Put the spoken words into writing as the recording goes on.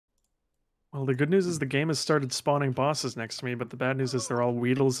Well, the good news is the game has started spawning bosses next to me, but the bad news is they're all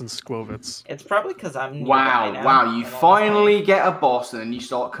Weedles and Squovits. It's probably because I'm nearby Wow, now. wow, you finally get a boss and then you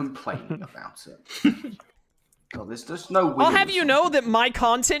start complaining about it. God, there's just no Weedles. I'll have you know that my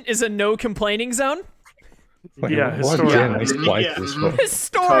content is a no complaining zone. Wait, yeah, DNA splices. Yeah.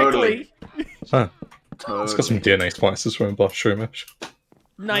 Historically. Huh. Totally. It's got some DNA splices from Buff Shroomish.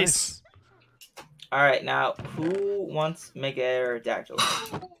 Nice. Alright, now, who wants Mega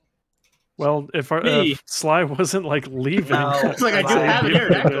Aerodactyl? Well, if Sly wasn't like leaving, No. It's like I do have an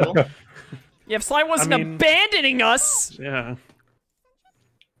Aerodactyl. Yeah, if Sly wasn't abandoning us. Yeah.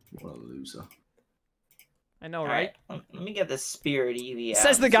 What a loser. I know, Alright, right? let me get this Spirit Eevee out.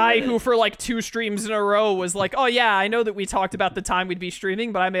 Says the guy who for like 2 streams in a row was like, oh yeah, I know that we talked about the time we'd be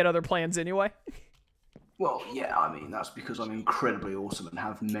streaming, but I made other plans anyway. Well, yeah, I mean, that's because I'm incredibly awesome and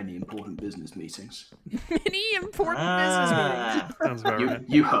have many important business meetings. Many important business meetings. Sounds about right.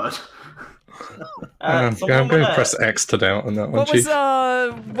 You heard. I'm going to press X to doubt on that one, What was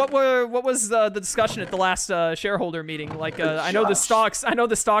Chief. what was the discussion at the last shareholder meeting? Like, I know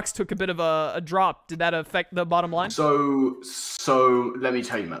the stocks took a bit of a drop. Did that affect the bottom line? So let me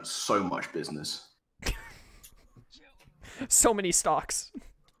tell you, Matt, so much business. So many stocks.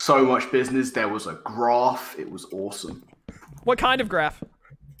 So much business. There was a graph. It was awesome. What kind of graph?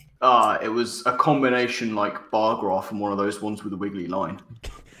 It was a combination like bar graph and one of those ones with a wiggly line.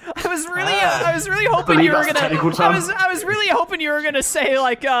 I was really hoping you were gonna. I was really hoping you were gonna say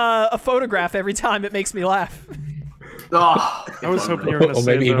like a photograph every time. It makes me laugh. I was hoping you were gonna Or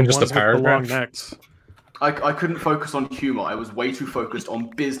say maybe the even just a ones with the paragraph. long necks. I couldn't focus on humor. I was way too focused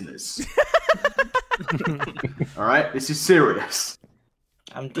on business. All right, this is serious.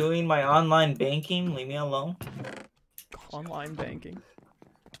 I'm doing my online banking. Leave me alone. Online banking.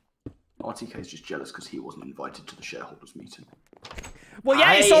 RTK is just jealous because he wasn't invited to the shareholders meeting. Well,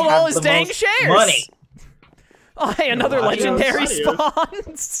 yeah, he I sold all have his the dang most shares. money. Oh, hey, another Adios, legendary adios.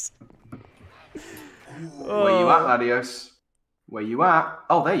 spawns. Where you at, Ladios? Where you at?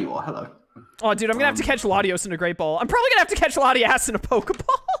 Oh, there you are. Hello. Oh, dude, I'm gonna have to catch Latios in a Great Ball. I'm probably gonna have to catch Latias in a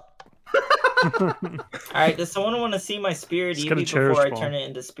Pokeball. Alright, does someone want to see my Spirit Just get a Eevee before I Cherish turn Ball. it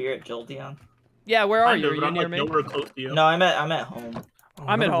into Spirit Jolteon? Yeah, where are Kind you? of, Are but you I'm near like me? nowhere close to you. No, I'm at home. Oh,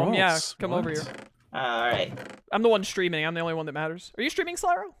 I'm at no home. Yeah, rolls. come What? over here. Alright. I'm the one streaming. I'm the only one that matters. Are you streaming,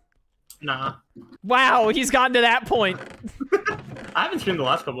 Slyro? Nah. Wow, he's gotten to that point. I haven't streamed the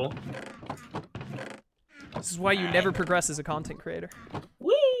last couple. This is why you never progress as a content creator.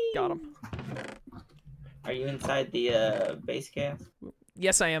 Whee! Got him. Are you inside the base cast?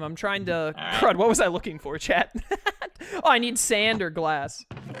 Yes, I am. I'm trying to... Alright. Crud, what was I looking for, chat? Oh, I need sand or glass.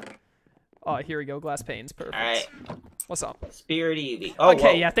 Oh, here we go. Glass panes. Perfect. Alright. What's up? Spirit Eevee. Oh, Okay,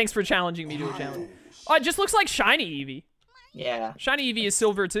 whoa. yeah, thanks for challenging me to a challenge. Oh, it just looks like Shiny Eevee. Yeah. Shiny Eevee is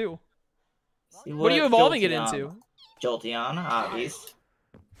silver, too. See, What are you evolving it Jolteon? into? Jolteon, obvious.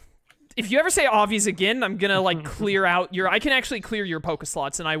 If you ever say obvious again, I'm gonna, like, clear out your... I can actually clear your Poke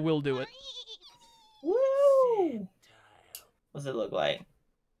slots, and I will do it. Woo! What's it look like?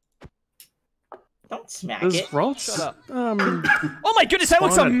 Don't smack Does it. Ralts, Shut up. um, Oh my goodness, that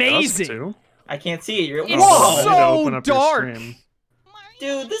looks spawn at dusk, amazing! too? I can't see it. You're... It's Oh, I need to so open up your dark. stream.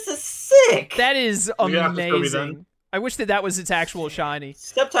 Dude, this is sick! That is You're gonna have to show me amazing. then. I wish that was its actual shiny.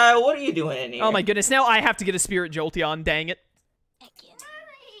 Steptile, what are you doing in here? Oh my goodness, now I have to get a Spirit Jolteon, dang it.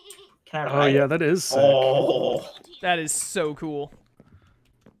 Can I Oh ride yeah, it? that is sick. Oh. That is so cool.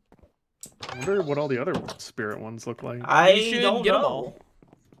 I wonder what all the other spirit ones look like. I You should don't get 'em know. all.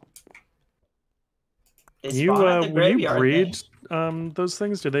 They You spawn at the when you graveyard breed thing. those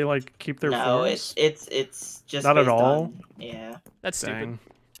things, do they like keep their No, forms? it's just Not at based all? on- yeah. That's stupid. Dang.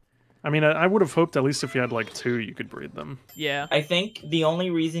 I mean, I would have hoped at least if you had like 2, you could breed them. Yeah. I think the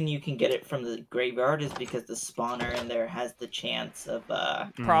only reason you can get it from the graveyard is because the spawner in there has the chance of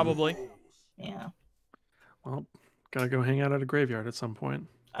Probably. yeah. Well, gotta go hang out at a graveyard at some point.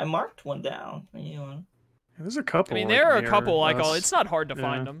 I marked one down. You know. Yeah, there's a couple. I mean, like, there are a near couple, like, us. oh, it's not hard to Yeah.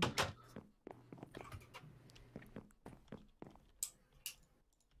 find them.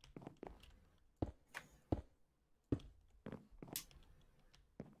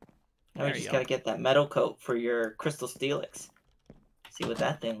 Now we There just you gotta get that metal coat for your crystal steelix. See what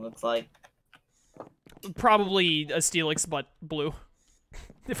that thing looks like. Probably a Steelix, but blue.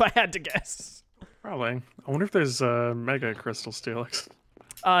 If I had to guess. Probably. I wonder if there's Mega Crystal Steelix.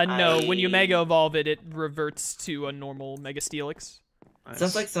 No, when you I- Mega Evolve it, it reverts to a normal Mega Steelix.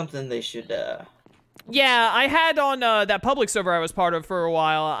 Sounds like something they should Yeah, I had on that public server I was part of for a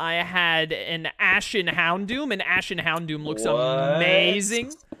while, I had an Ashen Houndoom, and Ashen Houndoom looks What?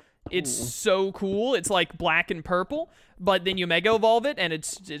 amazing. It's so cool. It's like black and purple, but then you Mega Evolve it, and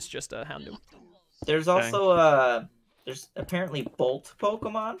it's just a Houndoom. There's also there's apparently Bolt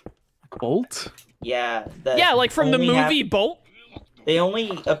Pokemon. Bolt? Yeah. Yeah, like from the movie Bolt. They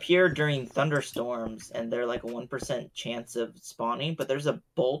only appear during thunderstorms, and they're like a 1% chance of spawning. But there's a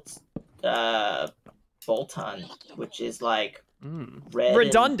Bolton, which is like red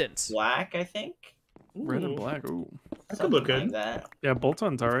redundant and black, I think. Red and black. Ooh. That could look good. Like that. Yeah,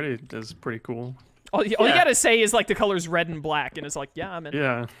 Bolton's already is pretty cool. All you gotta say is like the color's red and black, and it's like, yeah, I'm in.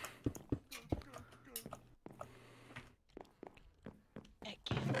 Yeah.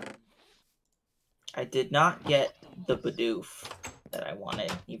 I did not get the Bidoof that I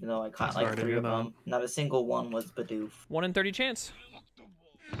wanted, even though I caught like 3 of them. Not a single one was Bidoof. 1 in 30 chance.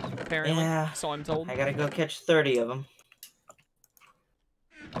 Apparently, yeah, so I'm told. I gotta go catch 30 of them.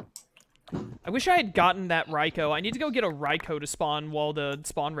 I wish I had gotten that Raikou. I need to go get a Raikou to spawn while the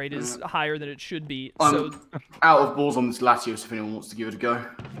spawn rate is higher than it should be. I'm out of balls on this Latios if anyone wants to give it a go.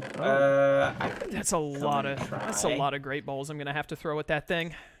 That's a lot of great balls I'm gonna have to throw at that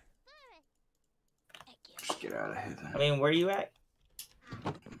thing. Just get out of here then. I mean, where are you at?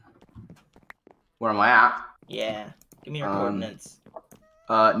 Where am I at? Yeah, give me your coordinates.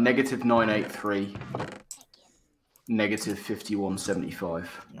 -983. -5175.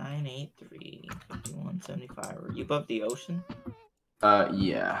 983, 5175. Are you above the ocean?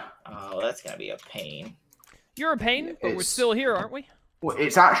 Yeah. Oh, that's gonna be a pain. You're a pain, but we're still here, aren't we? Well,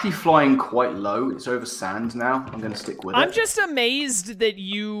 it's actually flying quite low. It's over sand now. I'm gonna stick with it. I'm just amazed that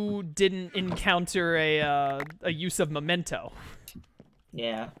you didn't encounter a use of memento.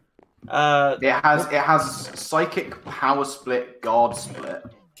 Yeah. It has psychic, power split, guard split,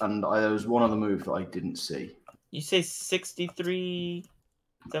 and there was one other move that I didn't see. You say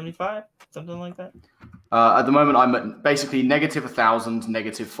 6375, something like that. At the moment, I'm at basically -1,000,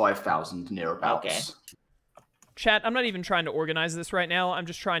 -5,000 nearabouts. Okay. Chat, I'm not even trying to organize this right now. I'm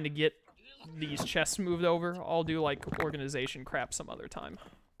just trying to get these chests moved over. I'll do like organization crap some other time.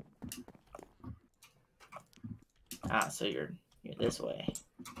 Ah, so you're this way.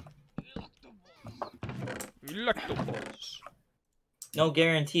 Electables. No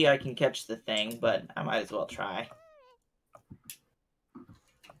guarantee I can catch the thing, but I might as well try.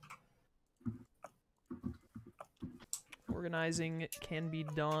 Organizing can be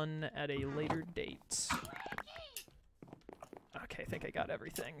done at a later date. Okay, I think I got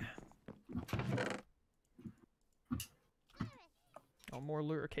everything. Oh, more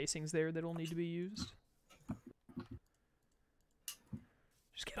lure casings there that'll need to be used.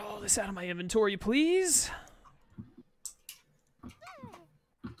 Just get all this out of my inventory, please.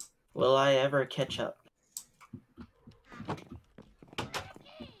 Will I ever catch up?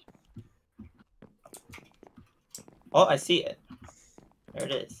 Oh, I see it. There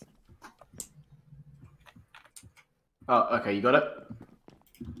it is. Oh, okay, you got it?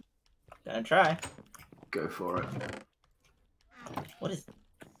 Gonna try. Go for it. What is...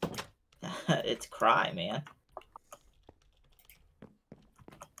 It's Cry, man.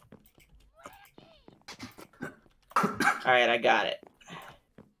 Alright, I got it.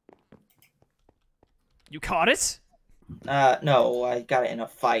 You caught it? No, I got it in a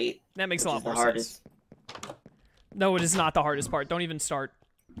fight. That makes a lot more sense. No, it is not the hardest part. Don't even start.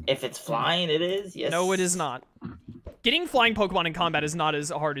 If it's flying, it is? Yes. No, it is not. Getting flying Pokemon in combat is not as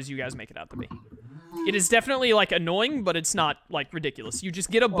hard as you guys make it out to be. It is definitely, like, annoying, but it's not, like, ridiculous. You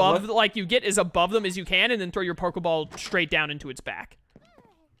just get above, like, you get as above them as you can, and then throw your Pokeball straight down into its back.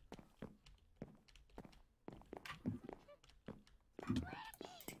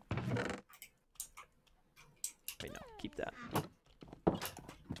 Wait, no. Keep that. A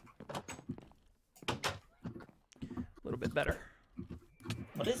little bit better.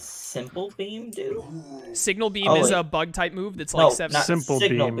 What does Simple Beam do? Signal Beam is a bug-type move that's like 7... Not Simple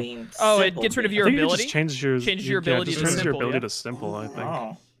Signal Beam. Oh, Simple it gets rid of Beam. your I think ability? It just changes your ability to changes simple, your ability yeah. to simple, I think.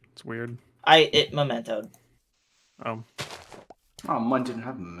 Oh. It's weird. It mementoed. Oh. Oh, mine didn't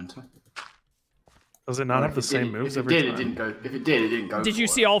have memento. Does it not have the same moves every time? If it did, it didn't go. Did you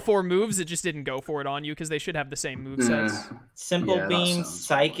see all 4 moves? It just didn't go for it on you because they should have the same movesets. Simple Beam,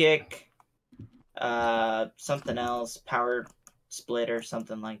 Psychic, something else, Power Split or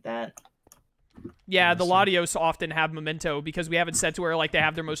something like that. Yeah, the Latios often have Memento because we have it set to where like they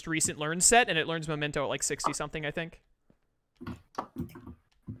have their most recent learn set and it learns Memento at like 60 something, I think.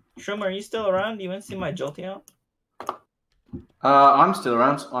 Shroom, are you still around? Do you want to see my Jolteon? I'm still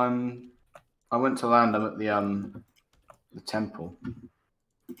around. I went to land. I'm at the temple.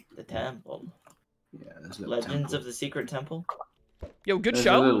 The temple. Yeah, there's a Legends temple. of the Secret Temple. Yo, good There's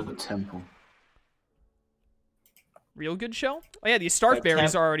show. a little temple. Real good show. Oh yeah, these Starf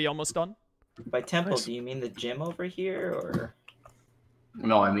Berries are already almost done. By temple, Nice. do you mean the gym over here, or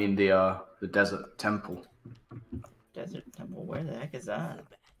No, I mean the desert temple. desert temple? Where the heck is that?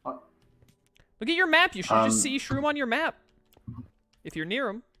 Look at your map. You should just see Shroom on your map. If you're near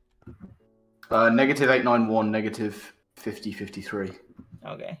him. Negative 891, negative 5053.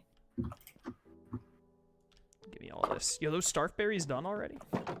 Okay. Give me all this. Yo, those starf berries done already?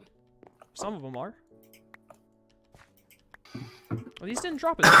 Some of them are. Well, these didn't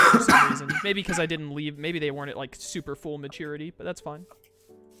drop as much for some reason. Maybe because I didn't leave. Maybe they weren't at like super full maturity, but that's fine.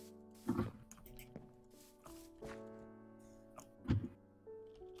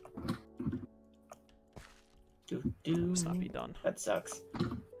 Must not be done. That sucks.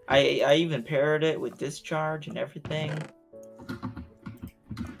 I even paired it with discharge and everything.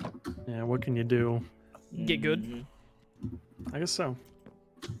 Yeah, what can you do? Get good. Mhm. I guess so.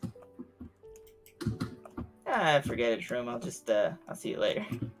 Forget it, Shroom. I'll see you later.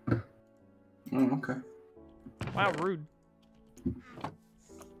 Oh, okay. Wow, rude.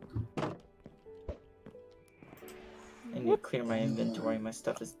 I need to clear my inventory. My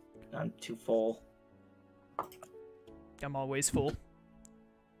stuff is I'm too full. I'm always full.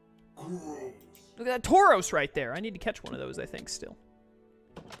 Look at that Tauros right there. I need to catch one of those, I think, still.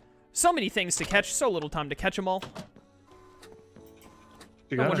 So many things to catch, so little time to catch them all.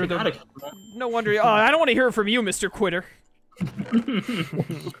 You No got wonder it. they're... No wonder... Oh, I don't want to hear it from you, Mr. Quitter.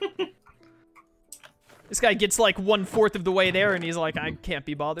 This guy gets like 1/4 of the way there, and he's like, I can't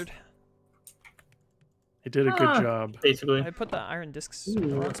be bothered. You did a good job. Basically. I put the iron discs in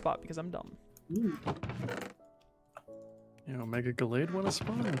the wrong spot because I'm dumb. You know, Mega Gallade won a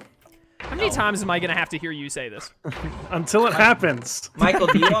spawn. How many times am I going to have to hear you say this? Until it happens. Michael,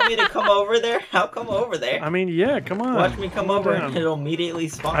 do you want me to come over there? I'll come over there. I mean, yeah, come on. Watch me come over down. and it'll immediately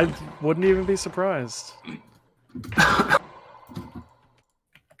spawn. I wouldn't even be surprised. Why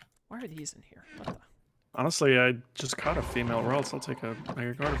are these in here? What the... Honestly, I just caught a female Ralts. I'll take a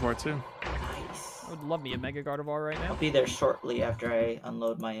Mega Gardevoir too. Nice. I would love me a Mega Gardevoir right I'll now. be there shortly after I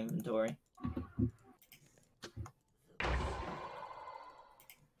unload my inventory.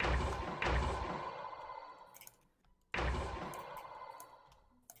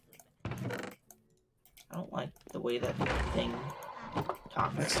 I don't like the way that thing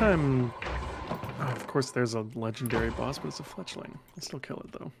talks. Next time... Oh, of course, there's a legendary boss, but it's a fletchling. I'll still kill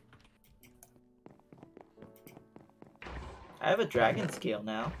it, though. I have a dragon scale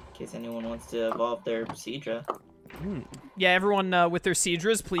now, in case anyone wants to evolve their Seadra. Yeah, everyone with their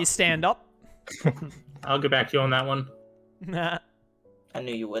Seadras, please stand up. I'll get back to you on that one. Nah. I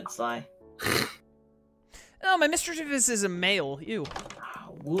knew you would, Sly. Oh, my Mischievous is a male. Ew.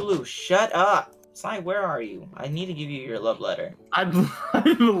 Oh, Wooloo, shut up! Sly, where are you? I need to give you your love letter. I'm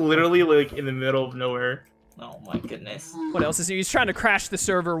literally like in the middle of nowhere. Oh my goodness. What else is he? He's trying to crash the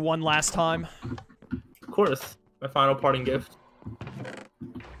server one last time. Of course. My final parting gift.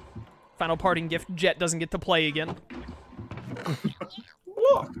 Final parting gift, Jet doesn't get to play again.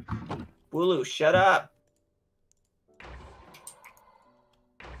 Whoa. Wooloo, shut up!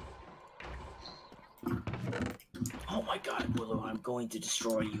 Oh my god, Wooloo, I'm going to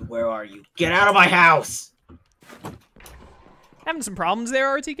destroy you. Where are you? Get out of my house! Having some problems there,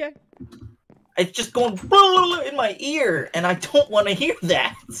 RTK? It's just going in my ear, and I don't want to hear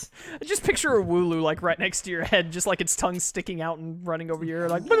that. I just picture a Wooloo like right next to your head, just like its tongue sticking out and running over your ear,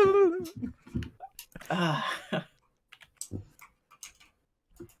 like.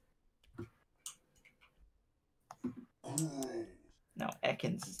 Now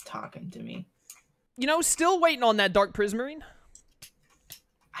Ekans is talking to me. You know, still waiting on that Dark Prismarine.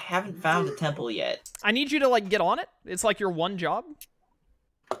 I haven't found a temple yet. I need you to like get on it. It's like your one job.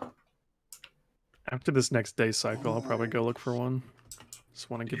 After this next day cycle, I'll probably go look for one. Just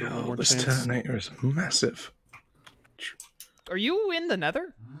want to give it one more This chance. Terminator is massive. Are you in the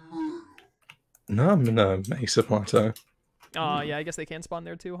Nether? No, I'm in a Mesa Plateau. Oh, yeah, I guess they can spawn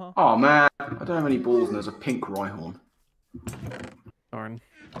there too, huh? Oh man, I don't have any balls and there's a pink Rhyhorn. Darn.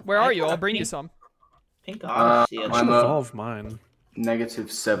 Where are you? I'll bring you some. Pink otter shield. I should I'm a- evolve mine. Negative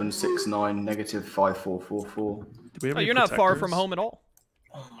 769, negative 5444. Do we have Oh, any you're not far from protectors? home at all.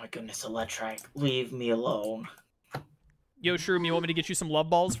 Oh my goodness, Electric, leave me alone. Yo, Shroom, you want me to get you some love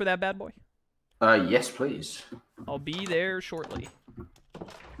balls for that bad boy? Yes, please. I'll be there shortly.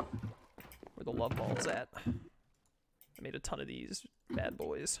 Where the love balls at? I made a ton of these bad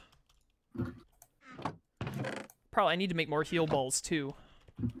boys. Probably I need to make more heal balls too.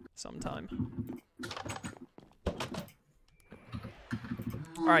 Sometime.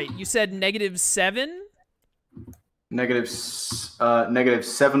 Alright, you said -7? Negative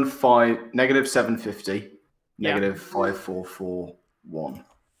 75, negative 750, Yeah. negative 5441.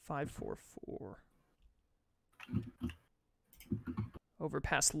 544. Over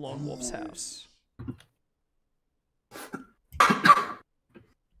past Lone Wolf's house.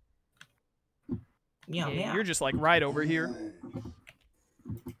 Yeah, you're just like right over here.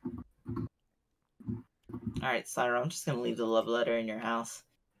 Alright, Syra, I'm just gonna leave the love letter in your house.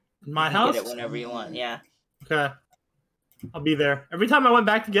 My You can house? Get it whenever you want, yeah. Okay. I'll be there. Every time I went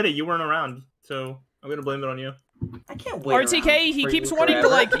back to get it, you weren't around, so I'm gonna blame it on you. I can't wait. RTK, he keeps wanting to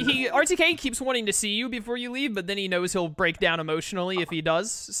forever. RTK keeps wanting to see you before you leave, but then he knows he'll break down emotionally if he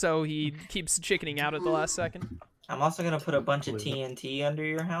does, so he keeps chickening out at the last second. I'm also gonna put a bunch of TNT under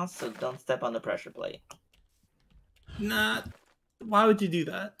your house, so don't step on the pressure plate. Nah. Why would you do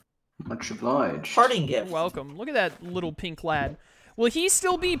that? Much obliged. Parting You're gift. welcome. Look at that little pink lad. Will he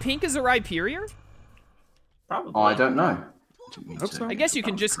still be pink as a Rhyperior? Probably. Oh, I don't know. Hope so. I guess you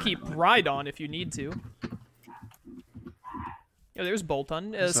can just keep Rhydon if you need to. Yeah, there's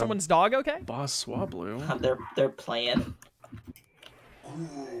Bolton. Someone's dog okay? Boss Swablu. They're playing.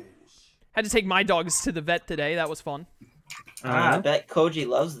 Had to take my dogs to the vet today. That was fun. I bet Koji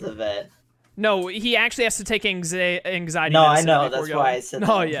loves the vet. No, he actually has to take anxiety No, I medicine know. before That's going. why I said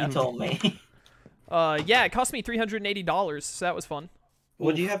Oh, that. yeah. He told me. Yeah, it cost me $380, so that was fun.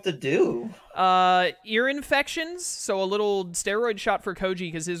 What do you have to do? Ear infections, so a little steroid shot for Koji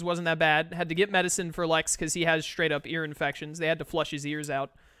because his wasn't that bad. Had to get medicine for Lex because he has straight up ear infections. They had to flush his ears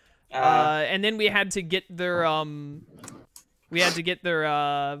out. And then we had to get their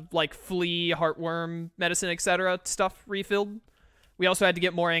like flea, heartworm medicine, etc. stuff refilled. We also had to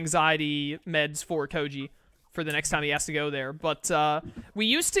get more anxiety meds for Koji for the next time he has to go there. But we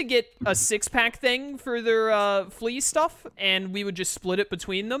used to get a 6-pack thing for their flea stuff, and we would just split it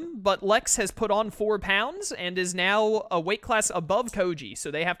between them. But Lex has put on 4 pounds and is now a weight class above Koji,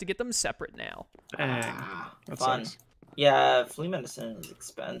 so they have to get them separate now. Dang. That Fun. sucks. Yeah, flea medicine is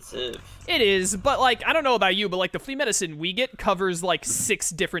expensive. It is, but like, I don't know about you, but like the flea medicine we get covers like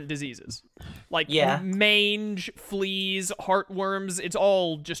 6 different diseases. Like mange, fleas, heartworms, it's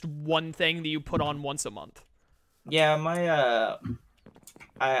all just one thing that you put on once a month. Yeah, my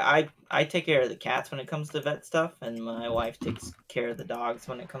I take care of the cats when it comes to vet stuff, and my wife takes care of the dogs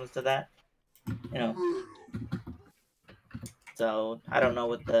when it comes to that. You know. So I don't know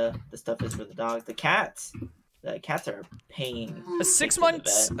what the stuff is for the dogs. The cats are a pain. A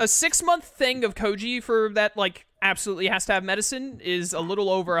 6-month thing of Koji for that like absolutely has to have medicine is a little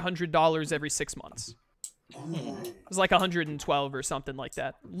over $100 every 6 months. It was like 112 or something like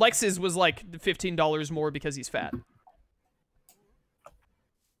that. Lex's was like $15 more because he's fat.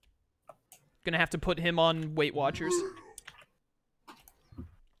 Gonna have to put him on Weight Watchers.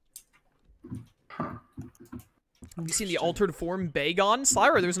 Have you seen the altered form Bagon?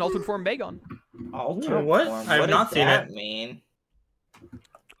 Slayer, there's an altered form Bagon. Altered what? form? I have What not does seen that it. mean?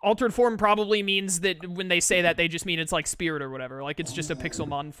 Altered form probably means that when they say that, they just mean it's like spirit or whatever. Like it's just a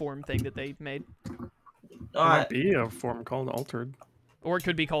Pixelmon form thing that they made. There might be a form called Altered. Or it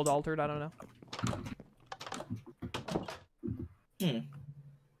could be called Altered, I don't know.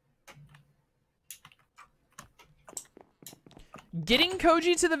 Getting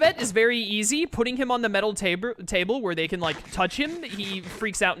Koji to the vet is very easy. Putting him on the metal table where they can, like, touch him, he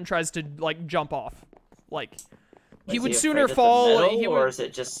freaks out and tries to, like, jump off. Like, he would sooner fall... Or is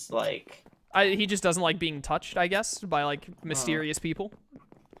it just, like... he just doesn't like being touched, I guess, by, like, mysterious people.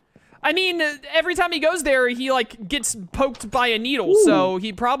 I mean, every time he goes there, he, like, gets poked by a needle, so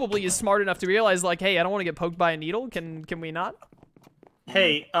he probably is smart enough to realize, like, hey, I don't want to get poked by a needle. Can we not?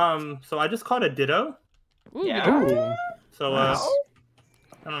 Hey, so I just caught a Ditto. Ooh, Ooh. So, I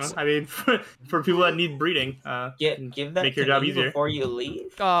don't know. I mean, for people that need breeding, give that make your to job me easier. before you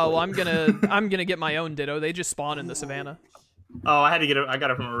leave. Oh, well, I'm gonna get my own Ditto. They just spawn in the savannah. Oh, I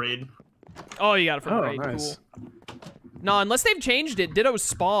got it from a raid. Oh, you got it from a raid. Nice. Cool. No, unless they've changed it, Dittos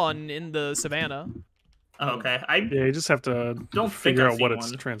spawn in the savannah. Oh, okay. Yeah, you just have to figure out what it's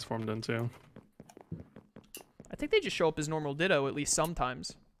one. transformed into. I think they just show up as normal Ditto at least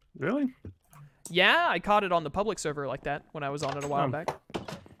sometimes. Really? Yeah, I caught it on the public server like that when I was on it a while back.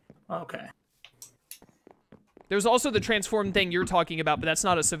 Okay. There's also the transform thing you're talking about, but that's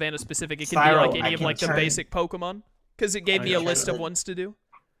not a savannah specific. It can be Spyro, like any I of can like the turn- basic Pokemon, because it gave me a can list of turn- ones to do.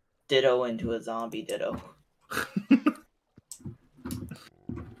 Ditto into a zombie Ditto.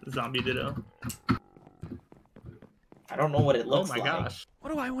 Zombie Ditto. I don't know what it Oh looks my like. gosh.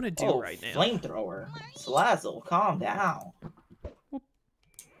 What do I want to do right now? Flamethrower. Slazzle, calm down.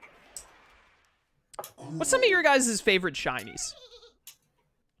 What's some of your guys' favorite shinies?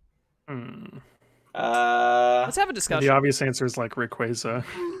 Let's have a discussion. The obvious answer is like Rayquaza.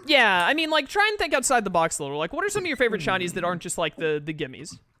 Yeah, I mean, like, try and think outside the box a little. Like, what are some of your favorite shinies that aren't just like the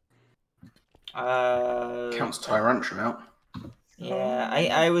gimmies? Counts Tyrantrum out. Yeah,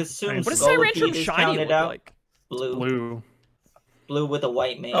 I was assuming What does Scolipede Tyrantrum is shiny counted look out. like? Blue. Blue. Blue with a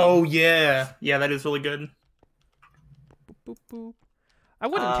white mane. Oh yeah, yeah, that is really good. Boop, boop. I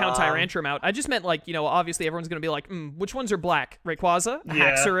wouldn't count Tyrantrum out. I just meant like, you know, obviously everyone's gonna be like, which ones are black? Rayquaza,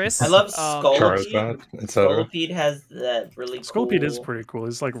 Yeah. Haxorus. I love Scolipede. Charizard, etc. Scolipede has that really Scolipede cool is pretty cool.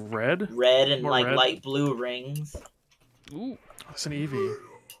 He's like red. red and More like red. light blue rings. Ooh, It's an Eevee.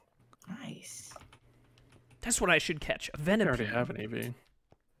 Nice. that's what I should catch. A I Venipede. already have an Eevee.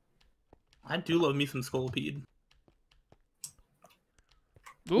 I do love me some Scolipede.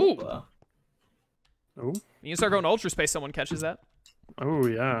 Ooh, Oh. you start going to Ultra Space, someone catches that. Oh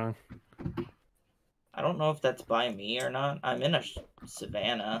yeah. I don't know if that's by me or not. I'm in a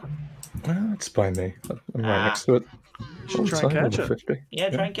savannah. It's by me. I'm right next to it. Should try and catch it. 50. Yeah,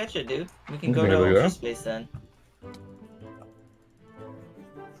 try and catch it, dude. We can go There to we go. Ultra Space then.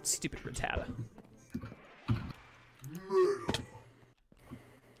 Stupid Rattata.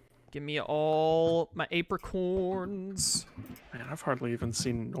 Give me all my Apricorns. Man, I've hardly even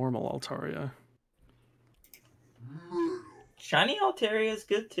seen normal Altaria. Shiny Altaria is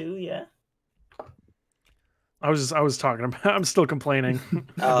good too, yeah. I was talking about. I'm still complaining.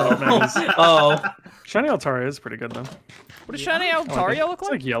 Oh. Oh. Shiny Altaria is pretty good though. What does Shiny I like it. Altaria look It's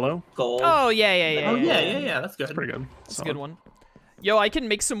like yellow. Gold. Oh, yeah. Oh yeah, that's good. It's pretty good. That's a good one. Yo, I can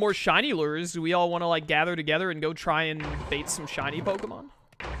make some more shiny lures. Do we all want to like gather together and go try and bait some shiny Pokemon?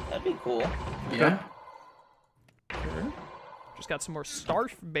 That'd be cool. Yeah. Just got some more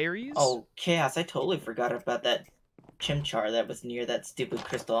starf berries. Oh, Chaos, I totally forgot about that Chimchar that was near that stupid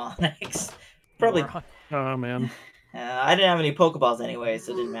Crystal Onyx. Probably. Oh man. I didn't have any Pokeballs anyway,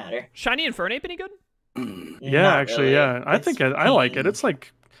 so it didn't matter. Shiny Infernape any good? Yeah, Not actually, really. yeah. I think I like it. pink. It's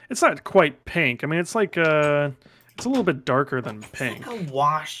like it's not quite pink. I mean, it's like it's a little bit darker than pink. Like a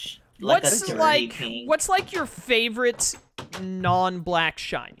wash. Like What's a dirty like pink. what's like your favorite non-black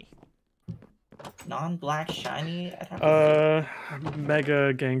shiny? Non-black shiny? I'd have to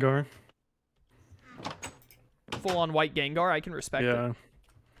Mega Gengar. Full on white Gengar, I can respect it. Yeah.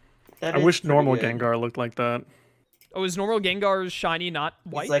 That I is wish pretty normal good. Gengar looked like that. Oh, is normal Gengar's shiny not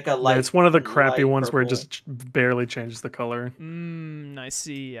white? It's like a Yeah, light. it's one of the crappy light ones where it purple. just barely changes the color. I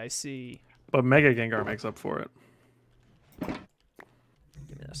see. But Mega Gengar makes up for it. Give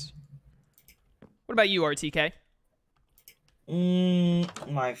me this. What about you, RTK?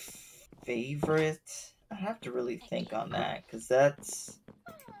 My favorite. I have to really think on that because that's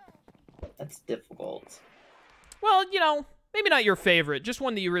difficult. Well, you know, maybe not your favorite, just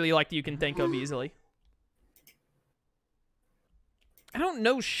one that you really like that you can think of easily. I don't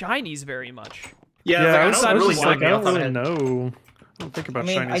know shinies very much. Yeah, I I was don't really just like, I don't know. really know. I don't think about I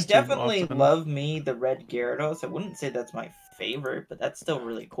mean, shinies I too definitely often. love me the red Gyarados. I wouldn't say that's my favorite, but that's still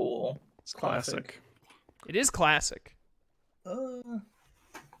really cool. It's classic. It is classic. Oh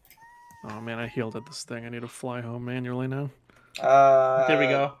man, I healed at this thing. I need to fly home manually now. There we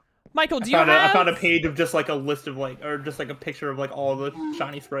go. Michael, do I you found a have... page of just like a list of like, or just like a picture of like all the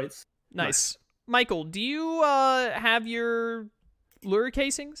shiny sprites. Nice. Michael, do you have your lure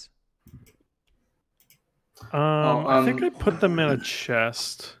casings? I think I put them in a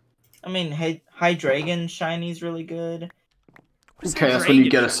chest. I mean, Hydreigon shiny's really good. Okay, that's when you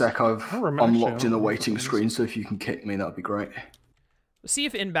get a Hydreigon? sec. I've I don't remember- unlocked actually, I in the don't waiting remember screen, so if you can kick me, that'd be great. Let's see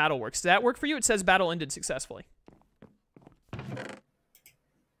if in battle works. Does that work for you? It says battle ended successfully.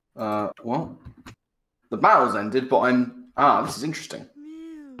 Well, the battle's ended, but this is interesting.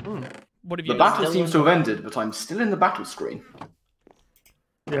 What have you The done? battle seems to have ended, but I'm still in the battle screen.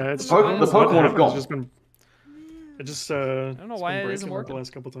 Yeah, it's The Pokemon have gone. It just I don't know why it isn't the working.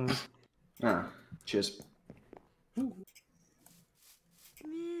 last couple times. Cheers. You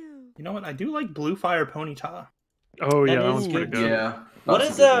know what? I do like Blue Fire Ponyta. Oh yeah, That that is one's pretty good. good. Yeah. What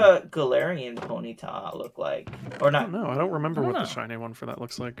that's does a good one. a Galarian Ponyta look like? Or I not? don't know. I don't remember I don't what know. the shiny one for that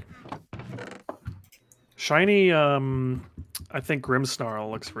looks like. Shiny, I think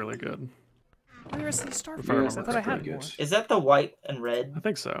Grimmsnarl looks really good. Where are the rest of these starfires? If I I remember thought I had pretty more. good. Is that the white and red? I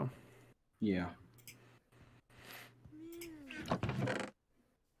think so. Yeah.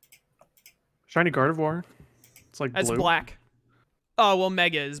 Shiny Gardevoir. It's like That's blue. black. Oh, well,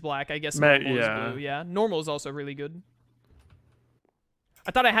 Mega is black. I guess Me- normal yeah. is blue. Yeah, normal is also really good.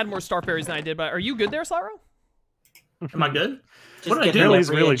 I thought I had more starberries than I did, but are you good there, Slaro? Am I good? Just What did I get do? every He's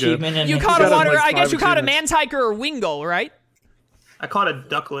really good. achievement and You hit- caught a got him, water. like, I guess 5 you caught a achievements. Mantiker or Wingull, right? I caught a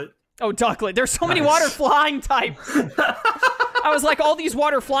Ducklet. Oh, Ducklet. There's so many Nice. water flying types. I was like, all these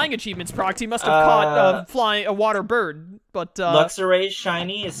water flying achievements, Proxy must have caught flying a water bird, but Luxoray's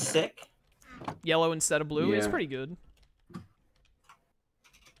shiny is sick. yellow instead of blue is Yeah. pretty good.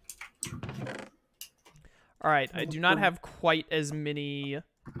 Alright, I do not have quite as many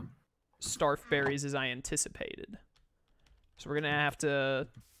Starf berries as I anticipated. So we're gonna have to...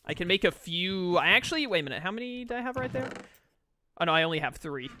 I can make a few... I actually... Wait a minute, how many do I have right there? Oh no, I only have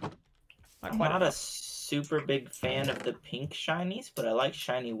 3. I'm not a super big fan of the pink shinies, but I like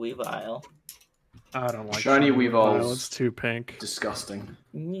shiny Weavile. I don't like Shiny Weavile. It's too pink. Disgusting.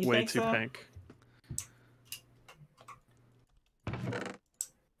 Way too pink.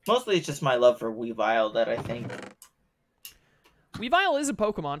 Mostly it's just my love for Weavile that I think... Weavile is a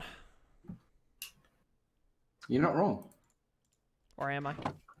Pokemon. You're not wrong. Or am I?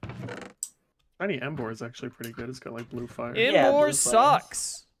 Shiny Emboar is actually pretty good. It's got like blue fire. Emboar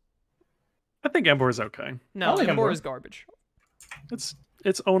sucks. I think Emboar is okay. No, like Emboar Emboar. is garbage.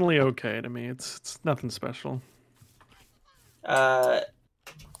 It's only okay to me. It's nothing special. I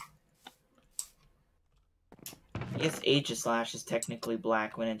guess Aegislash is technically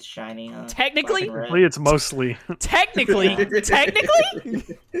black when it's shiny, huh? Technically? Technically, it's mostly. Technically? Technically?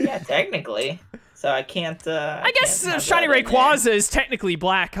 Yeah, technically. So I can't, I guess Shiny Rayquaza is technically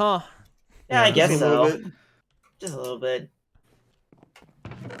black, huh? Yeah, I guess Just a little so. bit. Just a little bit. I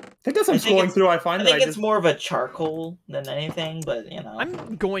think as I'm scrolling through, I find I that think I it's just... more of a charcoal than anything, but you know.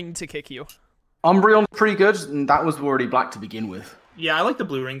 I'm going to kick you. Umbreon's pretty good, and that was already black to begin with. Yeah, I like the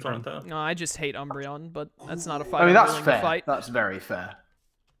blue rings on it, though. No, I just hate Umbreon, but that's not a fight. I mean, I'm that's willing to fair. fight. That's very fair.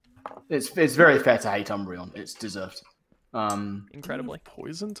 It's very fair to hate Umbreon. It's deserved. Incredibly.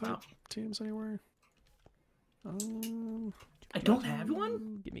 Poison type teams anywhere? I don't have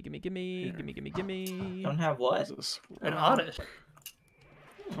one? Gimme. Don't have what? An Oddish.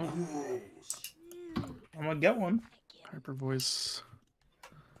 I'm gonna get one. Hyper voice.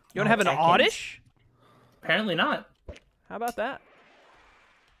 You don't have an Oddish? Apparently not. How about that?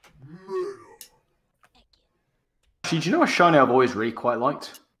 Actually, do you know a shiny I've always really quite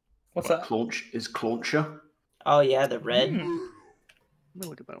liked? What's that? Clauncher. Oh yeah, the red. Let me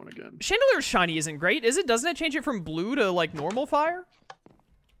look at that one again. Chandeler's shiny isn't great, is it? Doesn't it change it from blue to, like, normal fire?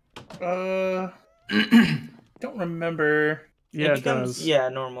 Don't remember. Yeah, it becomes, does. Yeah,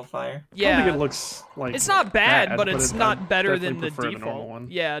 normal fire. I don't think it looks like it's not bad, but it's not I better than definitely the prefer default. normal one.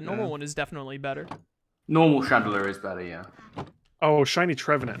 Yeah, normal one is definitely better. Normal Chandler is better, yeah. Oh, shiny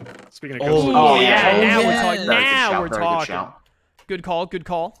Trevenant. Speaking of Oh, ghost Oh, yeah, yeah. now we're Yeah. talking. Very good Now shout, we're very good talking. shout. Good call, good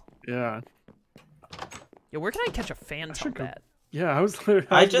call. yeah. Yeah, where can I catch a Phantom should go- at? Yeah, I was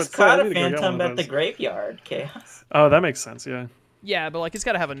I just caught I a need to go get phantom one of at the those. graveyard, Chaos. Oh, that makes sense, yeah. Yeah, but like it's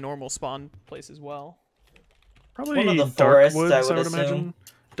got to have a normal spawn place as well. Probably One of the Dark forests, Woods, I would imagine. assume.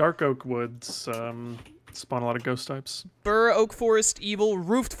 Dark Oak Woods spawn a lot of ghost types. Burr, Oak Forest, Evil,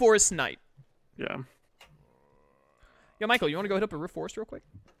 Roofed Forest, Night. Yeah, Yo, Michael, you want to go hit up a Roof Forest real quick?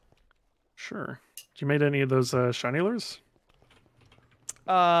 sure. Did you made any of those shiny lures?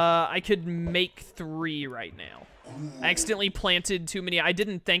 I could make 3 right now. I accidentally planted too many. I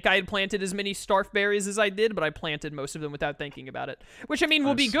didn't think I had planted as many Starf berries as I did, but I planted most of them without thinking about it. Which, I mean,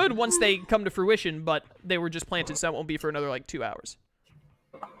 will be good once they come to fruition, but they were just planted, so that won't be for another, like, 2 hours.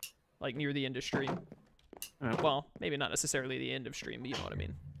 Like, near the end of stream. Well, maybe not necessarily the end of stream, but you know what I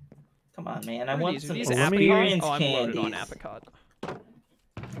mean. Come on, man. I What are want these? Are some these experience apricot? Oh, I'm loaded on candies. apricot.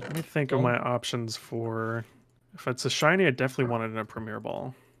 Let me think of my options for... If it's a shiny, I definitely want it in a Premier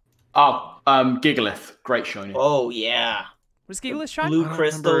Ball. Oh, Gigalith. Great shiny. Oh, yeah. What is Gigalith shiny? Blue I don't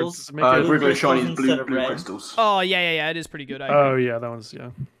remember, crystals. does it make it- blue Regular shiny is crystals instead blue, of blue red. crystals. Oh, yeah, it is pretty good. I agree. Oh, yeah, that one's, yeah.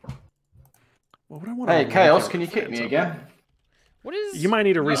 What would I want Hey, to Chaos, can you kick me again? What is... You might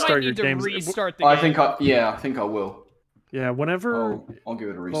need to You restart might your need to games. restart the I game. think I think I will. Yeah, whenever... I'll give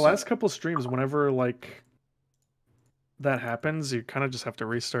it a The reset. last couple streams, whenever, like, that happens, you kind of just have to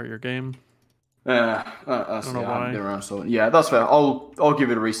restart your game. That's I don't know I haven't why. been around, so yeah, that's fair. I'll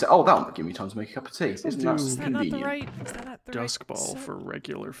give it a reset. Oh, that'll give me time to make a cup of tea. Isn't do- that Is Is that not the convenient? right... Is that not the Dusk right Ball set? for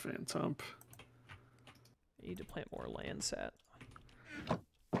regular Phantom. I need to plant more land set.